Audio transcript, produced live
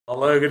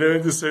Fala,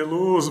 grande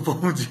Ser-Luz,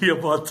 bom dia,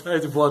 boa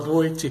tarde, boa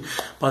noite,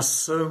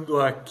 passando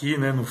aqui,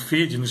 né, no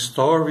feed, no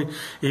story,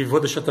 e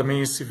vou deixar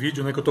também esse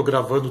vídeo, né, que eu estou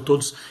gravando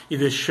todos e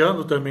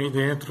deixando também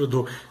dentro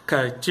do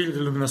cartilho de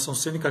Iluminação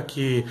Cênica,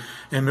 que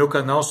é meu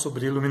canal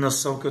sobre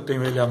iluminação, que eu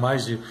tenho ele há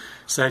mais de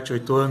 7,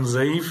 8 anos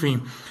aí,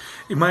 enfim.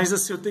 Mas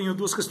assim, eu tenho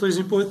duas questões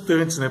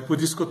importantes, né?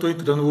 Por isso que eu estou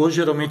entrando hoje.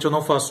 Geralmente eu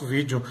não faço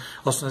vídeo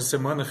aos finais de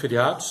semana,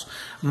 feriados,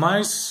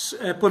 mas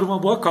é por uma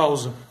boa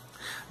causa,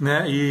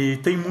 né? E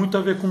tem muito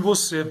a ver com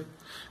você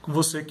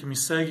que me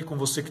segue, com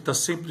você que está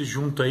sempre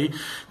junto aí,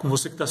 com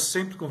você que está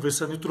sempre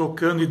conversando e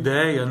trocando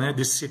ideia, né?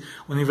 Desse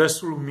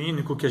universo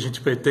lumínico que a gente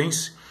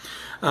pertence.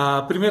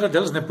 A primeira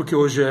delas, né, porque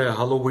hoje é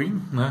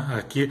Haloween, né,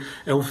 aqui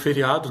é um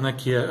feriado, né,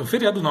 que é um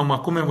feriado não, uma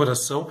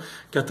comemoração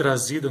que é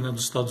trazida, né,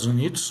 dos Estados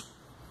Unidos,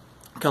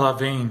 que ela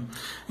vem,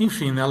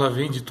 enfim, né, ela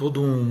vem de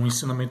todo um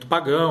ensinamento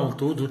pagão,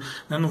 tudo,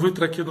 né, não vou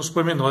entrar aqui nos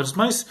pormenores,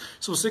 mas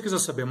se você quiser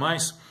saber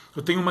mais,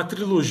 eu tenho uma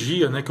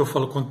trilogia, né, que eu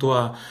falo quanto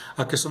à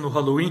questão do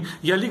Halloween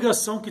e a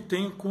ligação que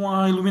tem com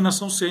a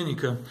iluminação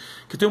cênica,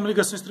 que tem uma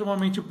ligação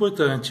extremamente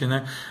importante,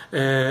 né,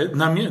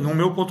 no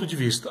meu ponto de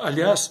vista.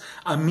 Aliás,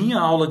 a minha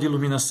aula de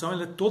iluminação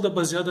ela é toda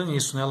baseada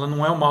nisso, né, ela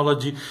não é uma aula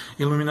de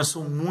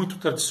iluminação muito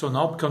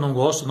tradicional, porque eu não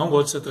gosto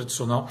de ser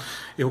tradicional,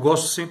 eu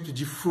gosto sempre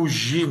de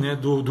fugir, né,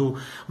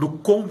 do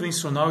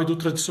convencional e do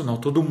tradicional.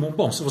 Todo mundo,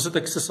 bom, se você está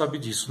aqui, você sabe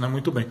disso, né,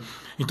 muito bem.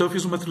 Então eu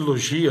fiz uma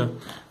trilogia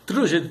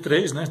de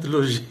 3, né,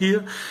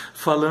 trilogia,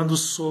 falando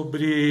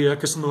sobre a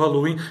questão do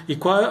Halloween e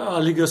qual é a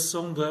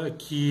ligação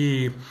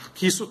que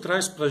isso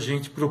traz para a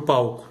gente, para o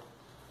palco.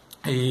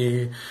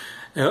 E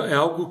é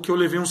algo que eu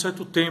levei um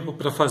certo tempo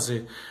para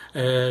fazer.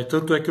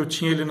 Tanto é que eu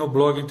tinha ele no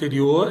blog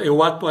anterior,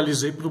 eu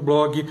atualizei para o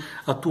blog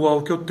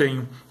atual que eu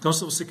tenho. Então,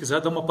 se você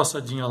quiser dar uma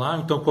passadinha lá,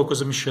 então qualquer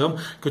coisa me chama,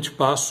 que eu te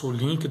passo o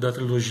link da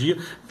trilogia.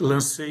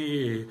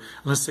 Lancei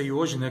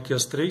hoje, né, aqui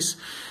as 3.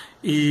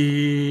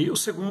 E o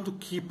segundo,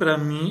 que para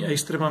mim é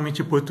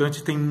extremamente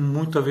importante, tem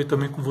muito a ver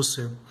também com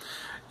você.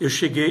 Eu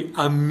cheguei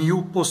a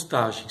 1000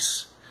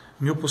 postagens.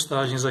 1000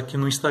 postagens aqui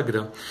no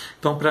Instagram.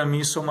 Então, para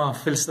mim, isso é uma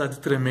felicidade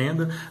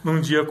tremenda. Num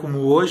dia como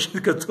hoje,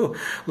 que eu estou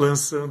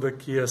lançando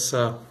aqui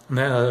essa,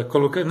 né,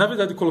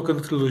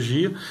 colocando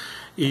trilogia.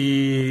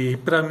 E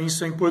para mim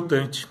isso é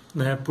importante,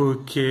 né,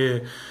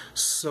 porque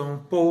são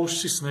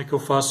posts, né, que eu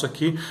faço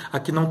aqui.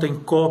 Aqui não tem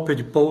cópia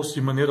de post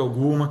de maneira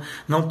alguma,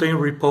 não tem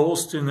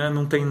repost, né,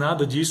 não tem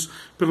nada disso.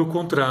 Pelo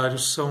contrário,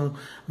 são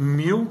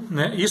 1000,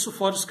 né, isso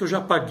fora os que eu já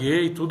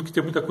paguei, tudo, que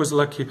tem muita coisa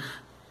lá que,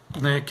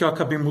 né, que eu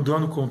acabei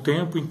mudando com o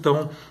tempo,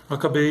 então eu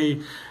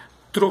acabei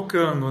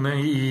trocando, né,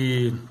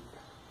 e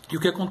o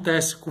que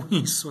acontece com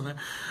isso, né?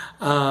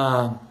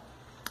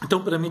 Então,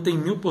 para mim, tem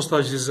 1000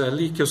 postagens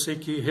ali que eu sei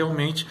que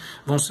realmente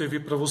vão servir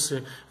para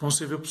você, vão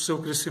servir para o seu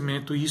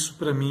crescimento, e isso,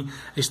 para mim,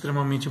 é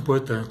extremamente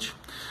importante.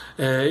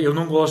 Eu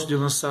não gosto de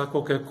lançar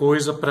qualquer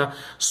coisa para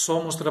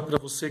só mostrar para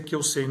você que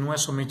eu sei, não é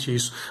somente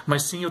isso,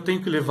 mas sim eu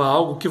tenho que levar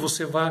algo que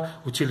você vai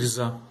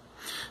utilizar.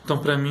 Então,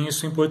 para mim,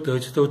 isso é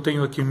importante. Então, eu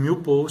tenho aqui 1000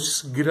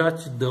 posts,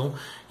 gratidão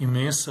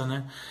imensa,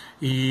 né?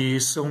 E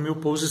são 1000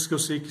 posts que eu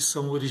sei que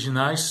são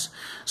originais.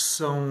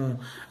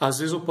 Às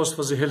vezes eu posso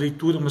fazer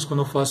releitura, mas quando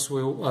eu faço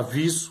eu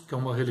aviso que é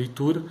uma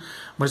releitura,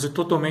 mas é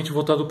totalmente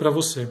voltado para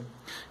você.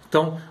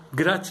 Então,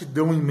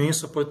 gratidão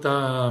imensa por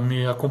estar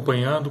me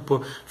acompanhando,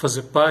 por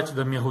fazer parte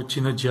da minha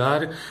rotina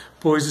diária,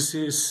 pois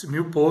esses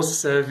 1000 posts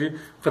servem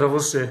para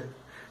você.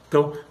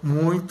 Então,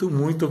 muito,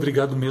 muito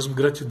obrigado mesmo,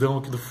 gratidão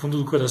aqui do fundo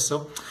do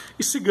coração.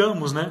 E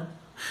sigamos, né?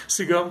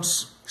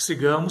 Sigamos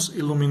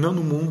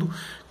iluminando o mundo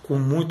com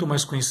muito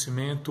mais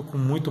conhecimento, com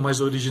muito mais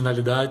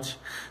originalidade,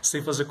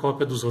 sem fazer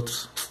cópia dos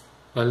outros.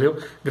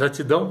 Valeu?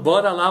 Gratidão.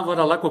 Bora lá.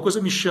 Qualquer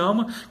coisa me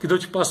chama, que daí eu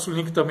te passo o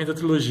link também da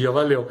trilogia.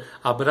 Valeu.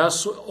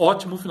 Abraço.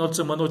 Ótimo final de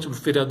semana, ótimo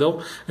feriadão.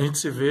 A gente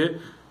se vê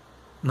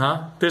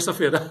na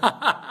terça-feira.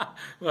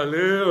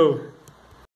 Valeu!